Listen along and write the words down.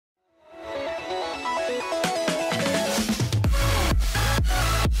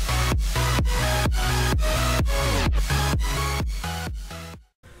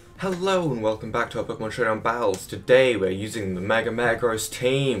Hello and welcome back to our Pokemon Showdown battles. Today we're using the Metagross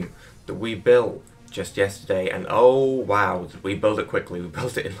team that we built just yesterday, and oh wow, did we build it quickly. We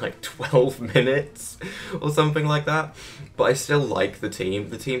built it in like 12 minutes or something like that. But I still like the team.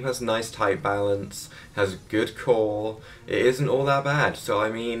 The team has nice type balance, has good core, it isn't all that bad. So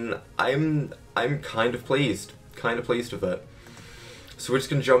I mean, I'm kind of pleased with it. So we're just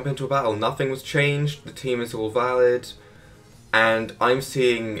going to jump into a battle. Nothing was changed, the team is all valid. And I'm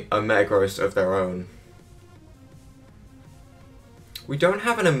seeing a Metagross of their own. We don't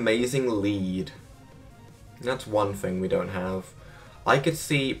have an amazing lead. That's one thing we don't have. I could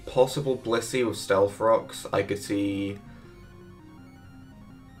see possible Blissey with Stealth Rocks. I could see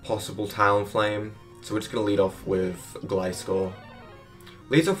possible Talonflame. So we're just going to lead off with Gliscor.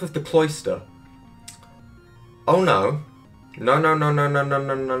 Leads off with the Cloyster. Oh no. No. No.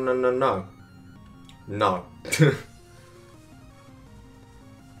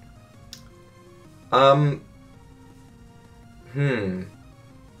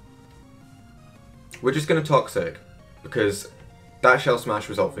 We're just gonna Toxic, because that Shell Smash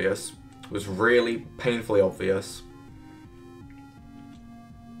was obvious. Was really painfully obvious.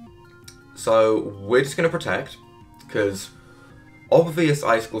 So we're just gonna Protect, because obvious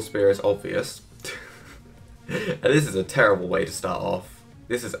Icicle Spear is obvious. And this is a terrible way to start off.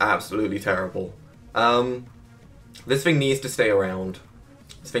 This is absolutely terrible. This thing needs to stay around.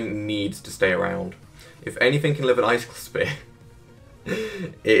 This thing needs to stay around. If anything can live an Icicle Spear,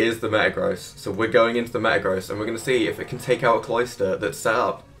 it is the Metagross. So we're going into the Metagross and we're going to see if it can take out a Cloyster that's set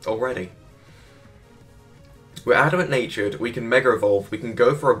up already. We're Adamant Natured, we can Mega Evolve, we can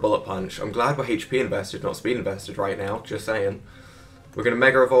go for a Bullet Punch. I'm glad we're HP invested, not Speed invested right now, just saying. We're going to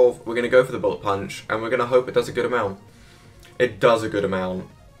Mega Evolve, we're going to go for the Bullet Punch, and we're going to hope it does a good amount. It does a good amount.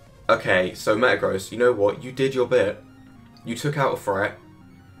 Okay, so Metagross, you know what? You did your bit. You took out a threat.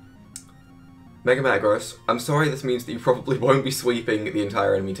 Mega Metagross, I'm sorry this means that you probably won't be sweeping the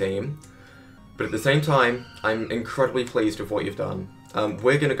entire enemy team, but at the same time, I'm incredibly pleased with what you've done.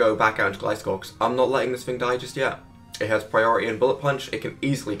 We're going to go back out into Gliscor, because I'm not letting this thing die just yet. It has priority in Bullet Punch, it can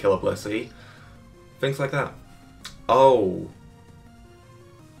easily kill a Blissey. Things like that. Oh.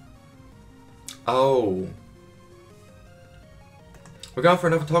 Oh. We're going for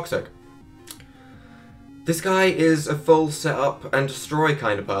another Toxic. This guy is a full set up and destroy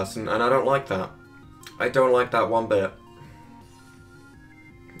kind of person, and I don't like that. I don't like that one bit.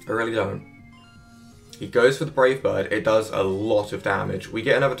 I really don't. He goes for the Brave Bird, it does a lot of damage. We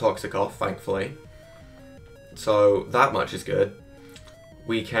get another Toxic off, thankfully. So that much is good.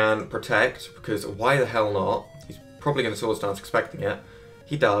 We can Protect, because why the hell not? He's probably going to Swords Dance expecting it.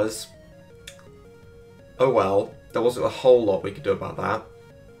 He does. Oh well, there wasn't a whole lot we could do about that.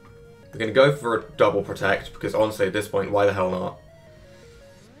 We're going to go for a double Protect, because honestly at this point, why the hell not?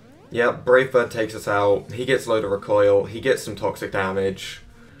 Yeah, Brave Bird takes us out, he gets a load of recoil, he gets some toxic damage.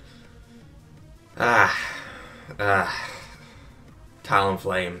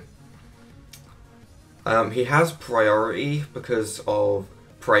 Talonflame. He has priority because of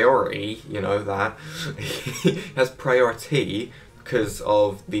priority, you know that. He has priority because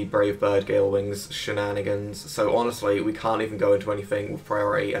of the Brave Bird Gale Wings shenanigans, so honestly we can't even go into anything with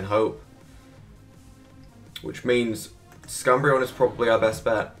priority and hope. Which means Scumbrion is probably our best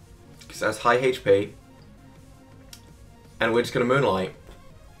bet, because it has high HP, and we're just going to Moonlight.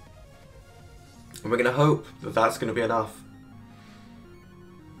 And we're going to hope that that's going to be enough.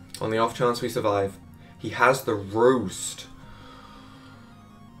 On the off chance we survive. He has the Roost.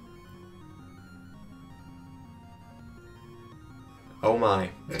 Oh my.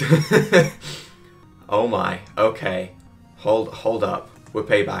 Oh my. Okay. Hold up. We're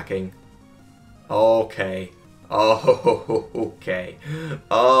paybacking. Okay. Oh, okay.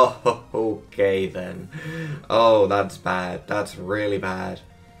 Oh, okay then. Oh, that's bad. That's really bad.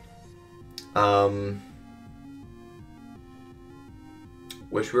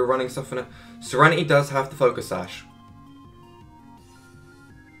 Wish we were running stuff in it. Serenity does have the Focus Sash.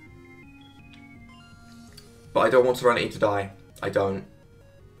 But I don't want Serenity to die. I don't.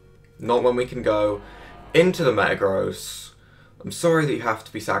 Not when we can go into the Metagross. I'm sorry that you have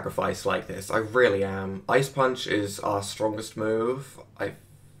to be sacrificed like this. I really am. Ice Punch is our strongest move.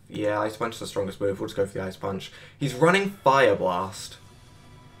 Yeah, Ice Punch is the strongest move. We'll just go for the Ice Punch. He's running Fire Blast.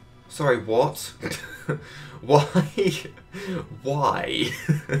 Sorry, what? Why? Why?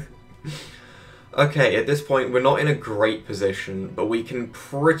 Okay, at this point, we're not in a great position, but we can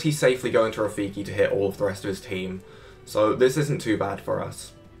pretty safely go into Rafiki to hit all of the rest of his team. So this isn't too bad for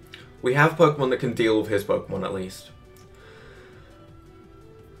us. We have Pokemon that can deal with his Pokemon at least.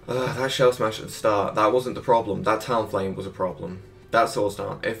 That Shell Smash at the start, that wasn't the problem. That Talonflame was a problem. That's Swords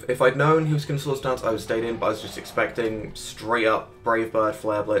Dance. If I'd known he was going to Swords Dance, I would have stayed in, but I was just expecting straight up Brave Bird,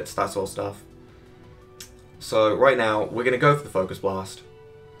 Flare Blitz, that sort of stuff. So right now, we're going to go for the Focus Blast.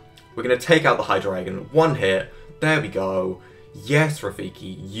 We're going to take out the Hydreigon. One hit. There we go. Yes,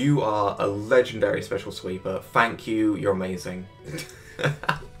 Rafiki, you are a legendary special sweeper. Thank you, you're amazing.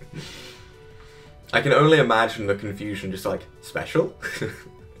 I can only imagine the confusion, just like, special?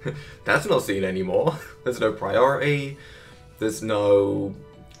 That's not seen anymore. There's no priority. There's no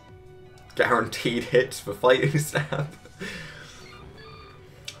guaranteed hits for Fighting Stab.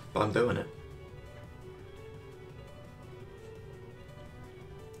 But I'm doing it.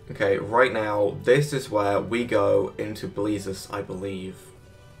 Okay, right now, this is where we go into Bleezus, I believe.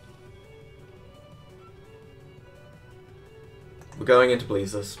 We're going into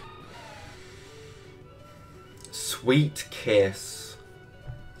Bleezus. Sweet Kiss.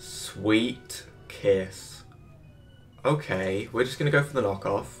 Sweet Kiss. Okay, we're just gonna go for the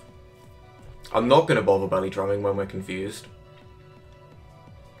knockoff. I'm not gonna bother belly drumming when we're confused.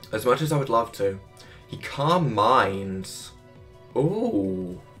 As much as I would love to. He Calm Minds.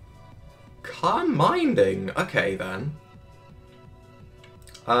 Ooh. Calm Minding. Okay then.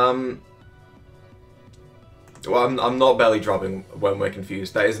 Well, I'm not belly drumming when we're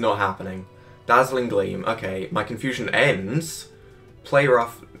confused. That is not happening. Dazzling Gleam. Okay, my confusion ends. Play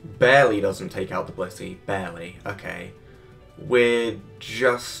Rough barely doesn't take out the Blissey. Barely. Okay. We're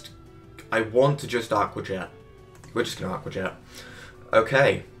just... I want to just Aqua Jet. We're just gonna Aqua Jet.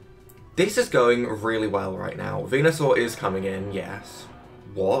 Okay. This is going really well right now. Venusaur is coming in, yes.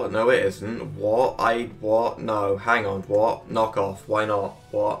 What? No, it isn't. What? What? No. Hang on. What? Knock off. Why not?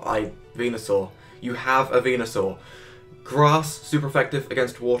 What? Venusaur. You have a Venusaur. Grass, super effective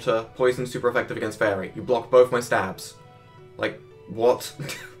against water. Poison, super effective against fairy. You block both my stabs. Like, what?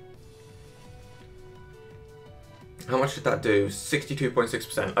 How much did that do?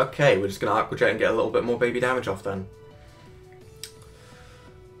 62.6%. Okay, we're just going to Aqua Jet and get a little bit more baby damage off then.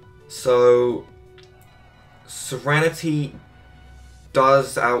 So, Serenity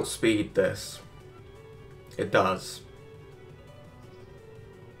does outspeed this. It does.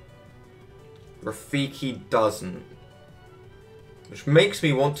 Rafiki doesn't. Which makes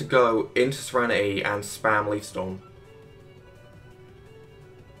me want to go into Serenity and spam Leaf Storm.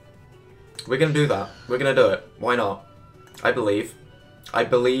 We're gonna do that. We're gonna do it. Why not? I believe. I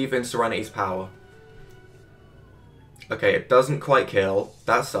believe in Serenity's power. Okay, it doesn't quite kill.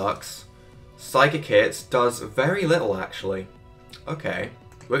 That sucks. Psychic Hits does very little, actually. Okay,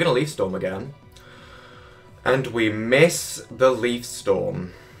 we're gonna Leaf Storm again. And we miss the Leaf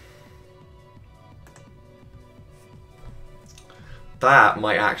Storm. That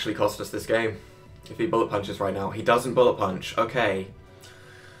might actually cost us this game. If he Bullet Punches right now. He doesn't Bullet Punch. Okay.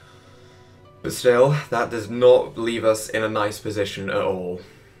 But still, that does not leave us in a nice position at all.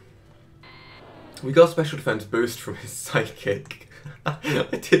 We got Special Defense boost from his Psychic. I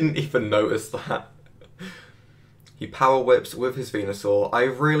didn't even notice that. He Power Whips with his Venusaur. I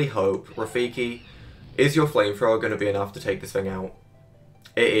really hope, Rafiki, is your Flamethrower going to be enough to take this thing out?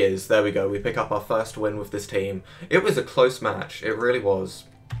 It is. There we go. We pick up our first win with this team. It was a close match. It really was.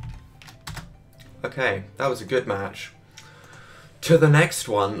 Okay, that was a good match. To the next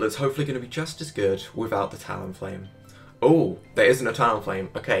one, that's hopefully going to be just as good without the Talonflame. Oh, there isn't a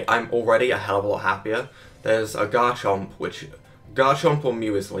Talonflame. Okay, I'm already a hell of a lot happier. There's a Garchomp, which... Garchomp or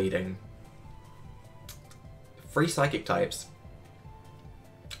Mew is leading. 3 Psychic types.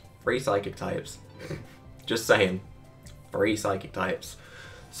 3 Psychic types. Just saying. 3 Psychic types.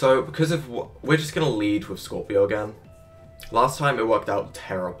 So, because of... We're just going to lead with Scorpio again. Last time it worked out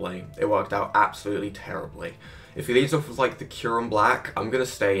terribly. It worked out absolutely terribly. If he leads off with, like, the Kyurem Black, I'm going to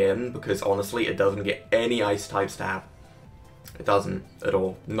stay in, because honestly, it doesn't get any Ice-type stab. It doesn't, at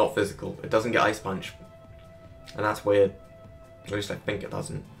all. Not physical. It doesn't get Ice Punch. And that's weird. At least I think it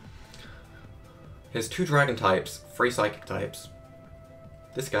doesn't. Here's 2 Dragon types, 3 Psychic types.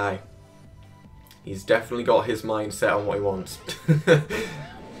 This guy. He's definitely got his mind set on what he wants.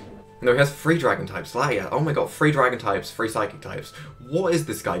 No, he has 3 Dragon types. Laia. Oh my god, 3 Dragon types, 3 Psychic types. What is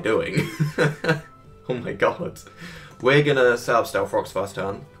this guy doing? Oh my god. We're gonna set up Stealth Rocks first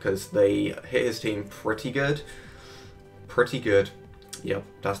turn, because they hit his team pretty good. Pretty good. Yep,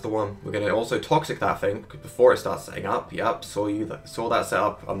 that's the one. We're gonna also Toxic that thing before it starts setting up. Yep, saw that set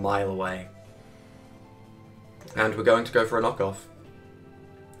up a mile away. And we're going to go for a knockoff.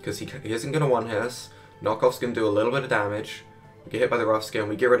 Because he isn't gonna one-hit us. Knockoff's gonna do a little bit of damage. We get hit by the Rough Skin,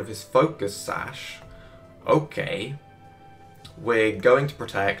 we get rid of his Focus Sash. Okay. We're going to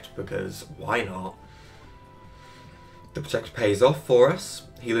Protect, because why not? The Protect pays off for us.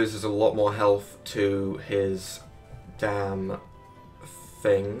 He loses a lot more health to his damn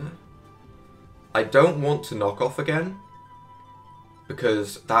thing. I don't want to knock off again,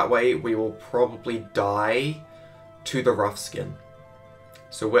 because that way we will probably die to the rough skin.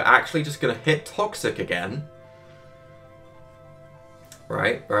 So we're actually just going to hit Toxic again.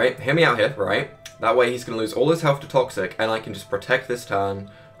 Right, hear me out here, right? That way he's going to lose all his health to Toxic, and I can just protect this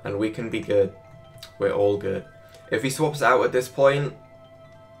turn, and we can be good. We're all good. If he swaps out at this point...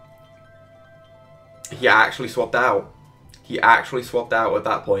 He actually swapped out. He actually swapped out at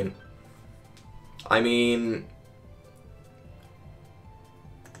that point. I mean...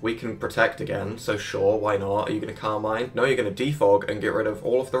 We can protect again, so sure, why not? Are you going to Calm Mind? No, you're going to defog and get rid of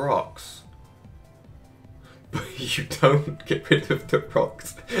all of the rocks. But you don't get rid of the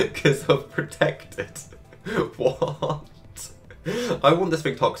rocks because of protected. What? I want this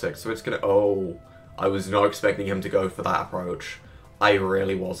thing Toxic, so it's gonna... Oh, I was not expecting him to go for that approach. I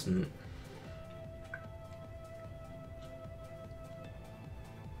really wasn't.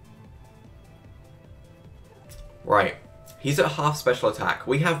 Right. He's at half special attack.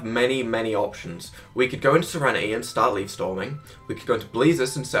 We have many, many options. We could go into Serenity and start Leaf Storming. We could go into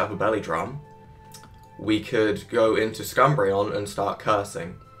Bleezus and set up a Belly Drum. We could go into Scumbrion and start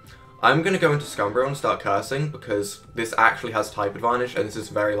Cursing. I'm going to go into Scumbrion and start Cursing because this actually has type advantage and this is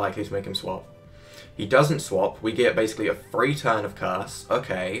very likely to make him swap. He doesn't swap. We get basically a free turn of Curse.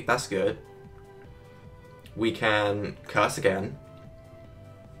 Okay, that's good. We can Curse again.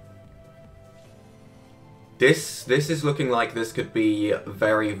 This is looking like this could be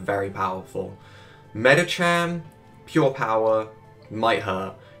very, very powerful. Medicham, Pure Power, might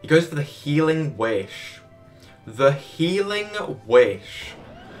hurt. He goes for the Healing Wish. The Healing Wish.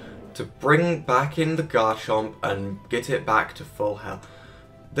 To bring back in the Garchomp and get it back to full health.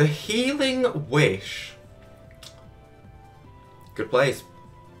 The Healing Wish. Good plays.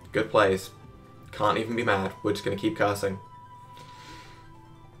 Good plays. Can't even be mad. We're just going to keep cursing.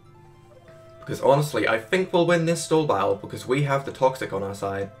 Because honestly, I think we'll win this stall battle because we have the Toxic on our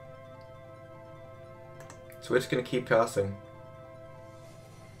side. So we're just going to keep cursing.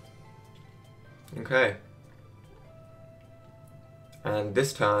 Okay. And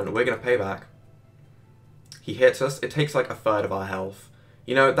this turn, we're going to pay back. He hits us, it takes like a third of our health.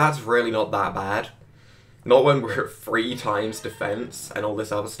 You know, that's really not that bad. Not when we're at 3 times defense and all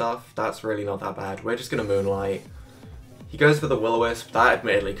this other stuff. That's really not that bad. We're just going to Moonlight. He goes for the Will-O-Wisp. That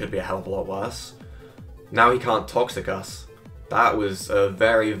admittedly could be a hell of a lot worse. Now he can't Toxic us. That was a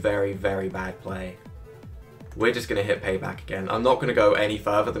very, very, very bad play. We're just going to hit payback again. I'm not going to go any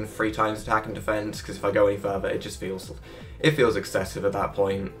further than 3 times attack and defense, because if I go any further, it just feels... It feels excessive at that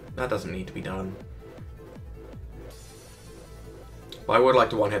point. That doesn't need to be done. But I would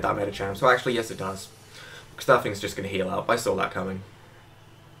like to one-hit that Medicham, so actually, yes it does. Because that thing's just going to heal up. I saw that coming.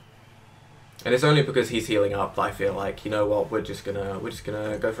 And it's only because he's healing up that I feel like, you know what, we're just gonna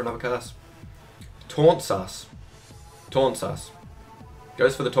go for another curse. Taunts us. Taunts us.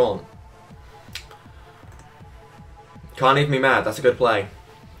 Goes for the taunt. Can't even be mad, that's a good play.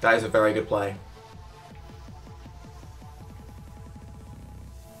 That is a very good play.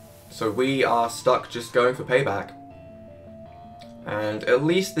 So we are stuck just going for payback. And at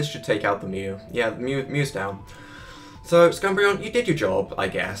least this should take out the Mew. Yeah, Mew's down. So, Scumbrion, you did your job, I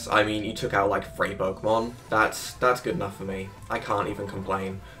guess. I mean, you took out like 3 Pokemon. That's good enough for me. I can't even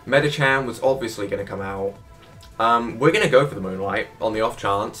complain. Medicham was obviously going to come out. We're going to go for the Moonlight on the off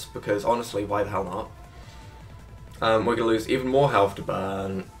chance, because honestly, why the hell not? We're going to lose even more health to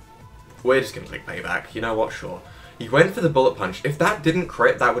burn. We're just going to take payback. You know what? Sure. He went for the Bullet Punch. If that didn't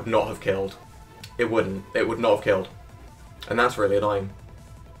crit, that would not have killed. It wouldn't. It would not have killed. And that's really annoying.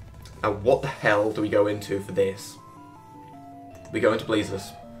 Now, what the hell do we go into for this? We go into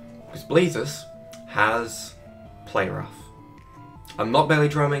Bleezus. Because Bleezus has Play Rough. I'm not belly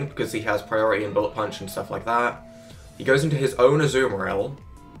drumming because he has priority and Bullet Punch and stuff like that. He goes into his own Azumarill.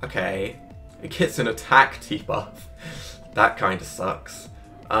 Okay. It gets an attack debuff. That kind of sucks.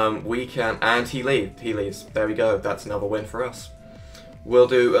 We can... And he leaves. There we go. That's another win for us. We'll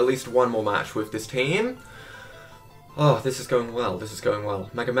do at least one more match with this team. Oh, this is going well. This is going well.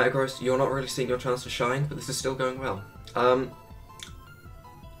 Mega Metagross, you're not really seeing your chance to shine, but this is still going well.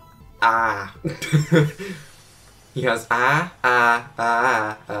 He has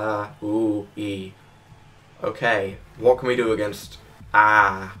ooh, E. Okay, what can we do against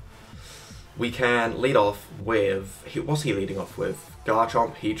We can lead off with... What's he leading off with?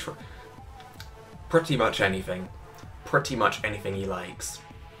 Garchomp, Heatran... Pretty much anything. Pretty much anything he likes.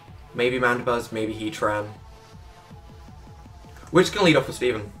 Maybe Mandibuzz, maybe Heatran. We're just going to lead off with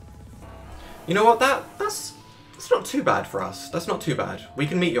Steven. You know what, that's not too bad for us. That's not too bad. We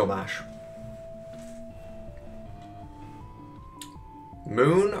can meet your mash.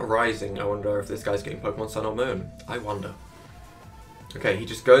 Moon Rising. I wonder if this guy's getting Pokemon Sun or Moon. I wonder. Okay, he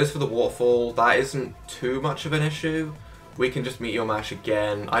just goes for the Waterfall. That isn't too much of an issue. We can just Meteor Mash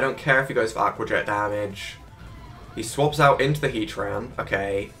again. I don't care if he goes for Aqua Jet damage. He swaps out into the Heatran.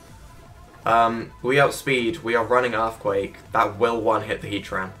 Okay. We outspeed. We are running Earthquake. That will one-hit the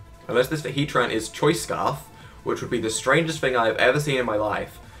Heatran. Unless this Heatran is Choice Scarf, which would be the strangest thing I have ever seen in my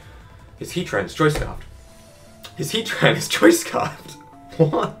life. His Heatran is Choice Scarfed. His Heatran is Choice Scarfed.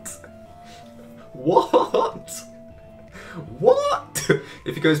 What? What? What?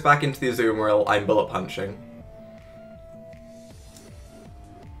 If he goes back into the Azumarill, I'm Bullet Punching.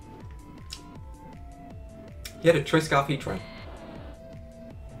 He had a Choice Scarf Heatran.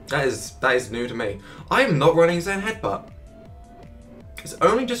 That is new to me. I am not running Zen Headbutt. It's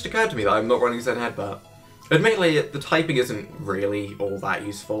only just occurred to me that I'm not running Zen Headbutt. Admittedly, the typing isn't really all that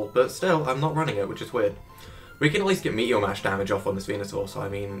useful, but still, I'm not running it, which is weird. We can at least get Meteor Mash damage off on this Venusaur, so I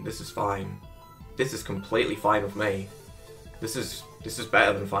mean, this is fine. This is completely fine with me. This is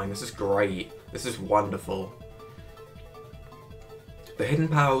better than fine. This is great. This is wonderful. The Hidden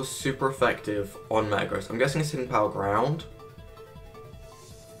Power is super effective on Metagross. I'm guessing it's Hidden Power Ground.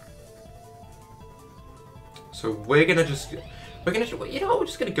 So we're gonna, you know what, we're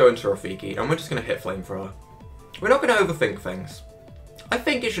just gonna go into Rafiki and we're just gonna hit Flamethrower. We're not gonna overthink things. I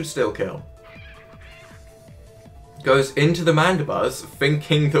think it should still kill. Goes into the Mandibuzz,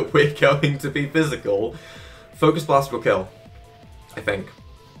 thinking that we're going to be physical. Focus Blast will kill. I think.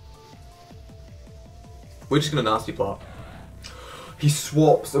 We're just gonna Nasty Plot. He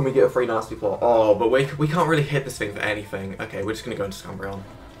swaps and we get a free Nasty Plot. Oh, but we can't really hit this thing for anything. Okay, we're just gonna go into Scumbrion.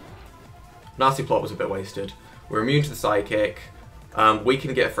 Nasty Plot was a bit wasted. We're immune to the Psychic. We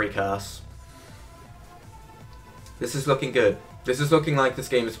can get a free Curse. This is looking good. This is looking like this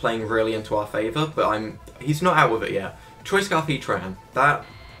game is playing really into our favour, but he's not out with it yet. Choice Scarf Heatran.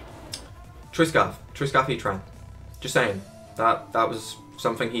 Choice Scarf Heatran. Just saying. That was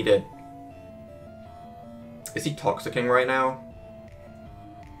something he did. Is he Toxicking right now?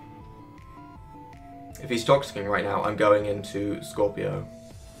 If he's Toxicking right now, I'm going into Scorpio.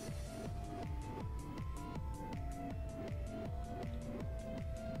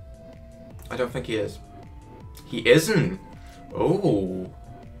 I don't think he is. He isn't! Oh.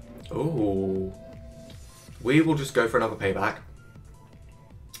 Oh. We will just go for another payback.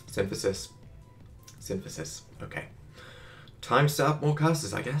 Synthesis. Synthesis. Okay. Time to set up more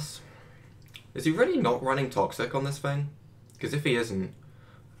curses, I guess. Is he really not running Toxic on this thing? Because if he isn't,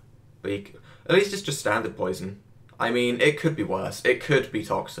 at least it's just standard poison. I mean, it could be worse. It could be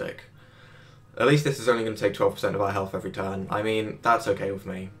Toxic. At least this is only going to take 12% of our health every turn. I mean, that's okay with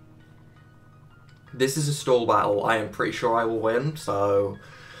me. This is a stall battle. I am pretty sure I will win, so...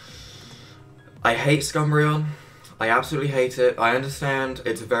 I hate Scumbrion. I absolutely hate it. I understand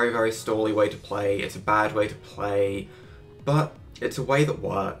it's a very, very stally way to play. It's a bad way to play. But it's a way that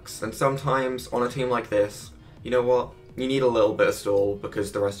works. And sometimes, on a team like this, you know what? You need a little bit of stall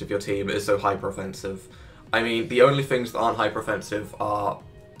because the rest of your team is so hyper-offensive. I mean, the only things that aren't hyper-offensive are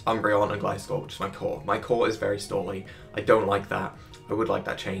Umbreon and Gliscor, which is my core. My core is very stally. I don't like that. I would like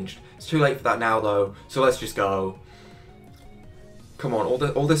that changed. It's too late for that now, though, so let's just go. Come on,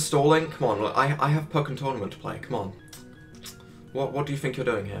 all this stalling? Come on, look, I have Pokemon Tournament to play, come on. What do you think you're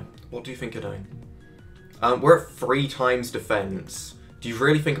doing here? What do you think you're doing? We're at 3 times defense. Do you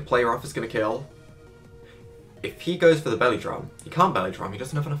really think a player off is going to kill? If he goes for the Belly Drum, he can't Belly Drum, he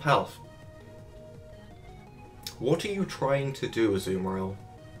doesn't have enough health. What are you trying to do, Azumarill?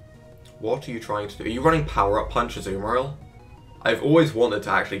 What are you trying to do? Are you running Power Up Punch, Azumarill? I've always wanted to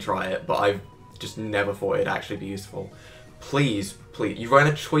actually try it, but I've just never thought it'd actually be useful. Please, please, you ran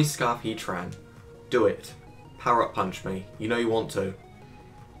a Choice Scarf Heatran. Do it. Power Up Punch me. You know you want to.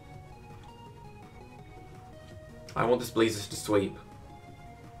 I want this Blazer to sweep.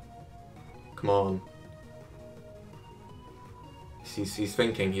 Come on. He's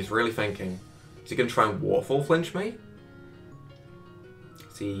thinking, he's really thinking. Is he going to try and Waterfall flinch me?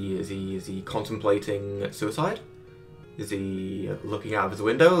 Is he contemplating suicide? Is he looking out of his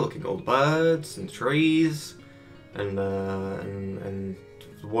window, looking at all the birds and trees? And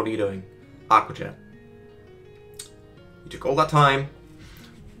what are you doing? Aqua Jet. You took all that time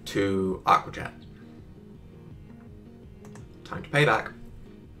to Aqua Jet. Time to payback.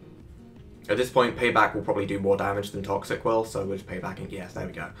 At this point, payback will probably do more damage than Toxic will, so we're just paybacking. Yes, there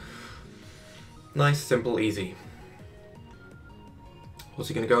we go. Nice, simple, easy. What's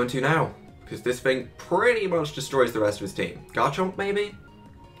he going to go into now? Because this thing pretty much destroys the rest of his team. Garchomp, maybe?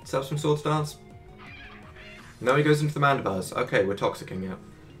 Set up some Swords Dance? No, he goes into the Mandibuzz. Okay, we're Toxicking it.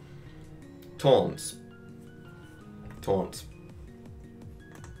 Taunts. Taunts.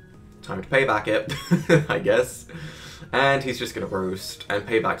 Time to payback it, I guess. And he's just going to roost, and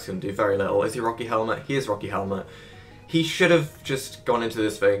payback's going to do very little. Is he Rocky Helmet? He is Rocky Helmet. He should have just gone into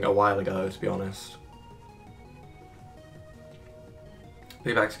this thing a while ago, to be honest.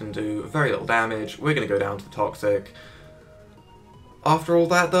 Payback's going to do very little damage. We're going to go down to the Toxic. After all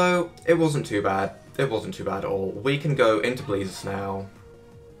that, though, it wasn't too bad. It wasn't too bad at all. We can go into Bleezes now.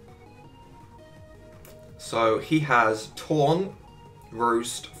 So he has Taunt,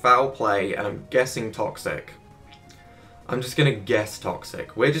 Roost, Foul Play, and I'm guessing Toxic. I'm just going to guess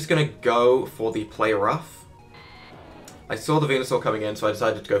Toxic. We're just going to go for the Play Rough. I saw the Venusaur coming in, so I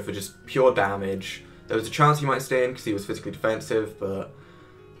decided to go for just pure damage. There was a chance he might stay in because he was physically defensive, but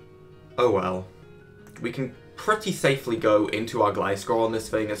oh well. We can pretty safely go into our Gliscor on this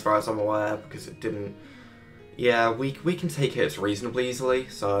thing as far as I'm aware, because it didn't... Yeah, we can take hits reasonably easily,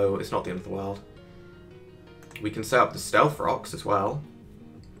 so it's not the end of the world. We can set up the Stealth Rocks as well.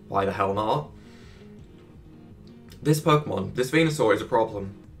 Why the hell not? This Pokemon, this Venusaur is a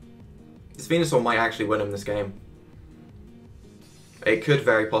problem. This Venusaur might actually win him this game. It could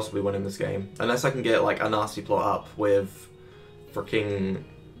very possibly win him this game. Unless I can get like a nasty plot up with freaking...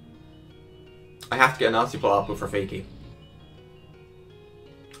 I have to get a nasty plot up with Rafiki.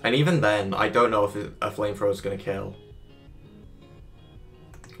 And even then, I don't know if a Flamethrower is going to kill.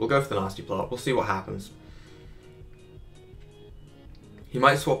 We'll go for the nasty plot. We'll see what happens. He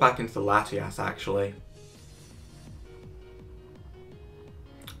might swap back into the Latias, actually.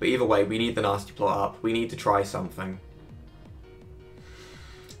 But either way, we need the nasty plot up. We need to try something.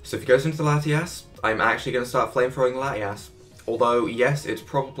 So if he goes into the Latias, I'm actually going to start Flamethrowing the Latias. Although, yes, it's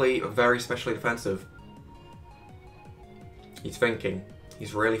probably very specially defensive. He's thinking.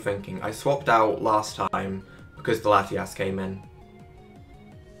 He's really thinking. I swapped out last time because the Latias came in.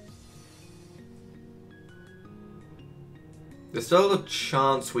 There's still a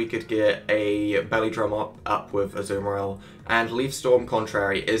chance we could get a Belly Drum up with Azumarill, and Leaf Storm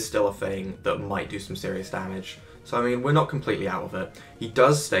Contrary is still a thing that might do some serious damage. So I mean, we're not completely out of it. He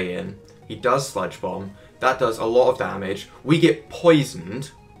does stay in. He does Sludge Bomb. That does a lot of damage. We get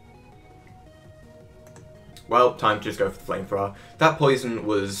poisoned. Well, time to just go for the Flamethrower. That poison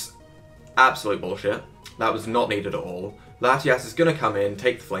was absolute bullshit. That was not needed at all. Latias is going to come in,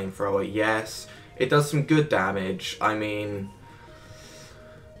 take the Flamethrower, yes. It does some good damage. I mean...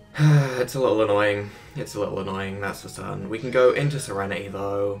 it's a little annoying. It's a little annoying, that's for certain. We can go into Serenity,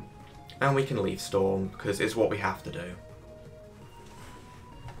 though. And we can Leaf Storm, because it's what we have to do.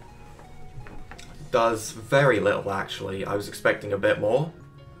 Does very little, actually. I was expecting a bit more.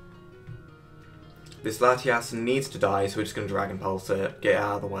 This Latias needs to die, so we're just going to Dragon Pulse it, get it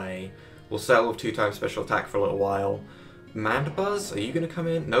out of the way. We'll settle with 2x special attack for a little while. Mandibuzz, are you going to come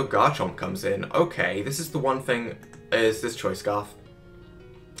in? No, Garchomp comes in. Okay, this is the one thing, is this Choice Scarf.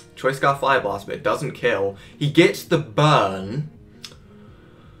 Choice Scarf Fire Blast, but it doesn't kill. He gets the burn.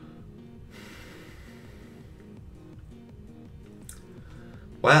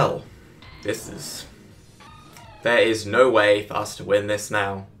 Well, this is... There is no way for us to win this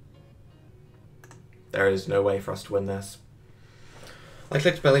now. There is no way for us to win this. I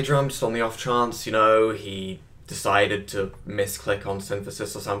clicked Belly Drum just on the off chance, you know, he decided to misclick on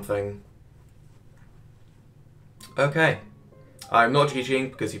Synthesis or something. Okay. I'm not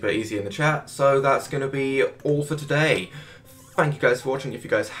GGing because he put easy in the chat, so that's going to be all for today. Thank you guys for watching. If you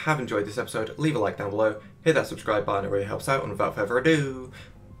guys have enjoyed this episode, leave a like down below, hit that subscribe button, it really helps out, and without further ado,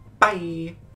 bye!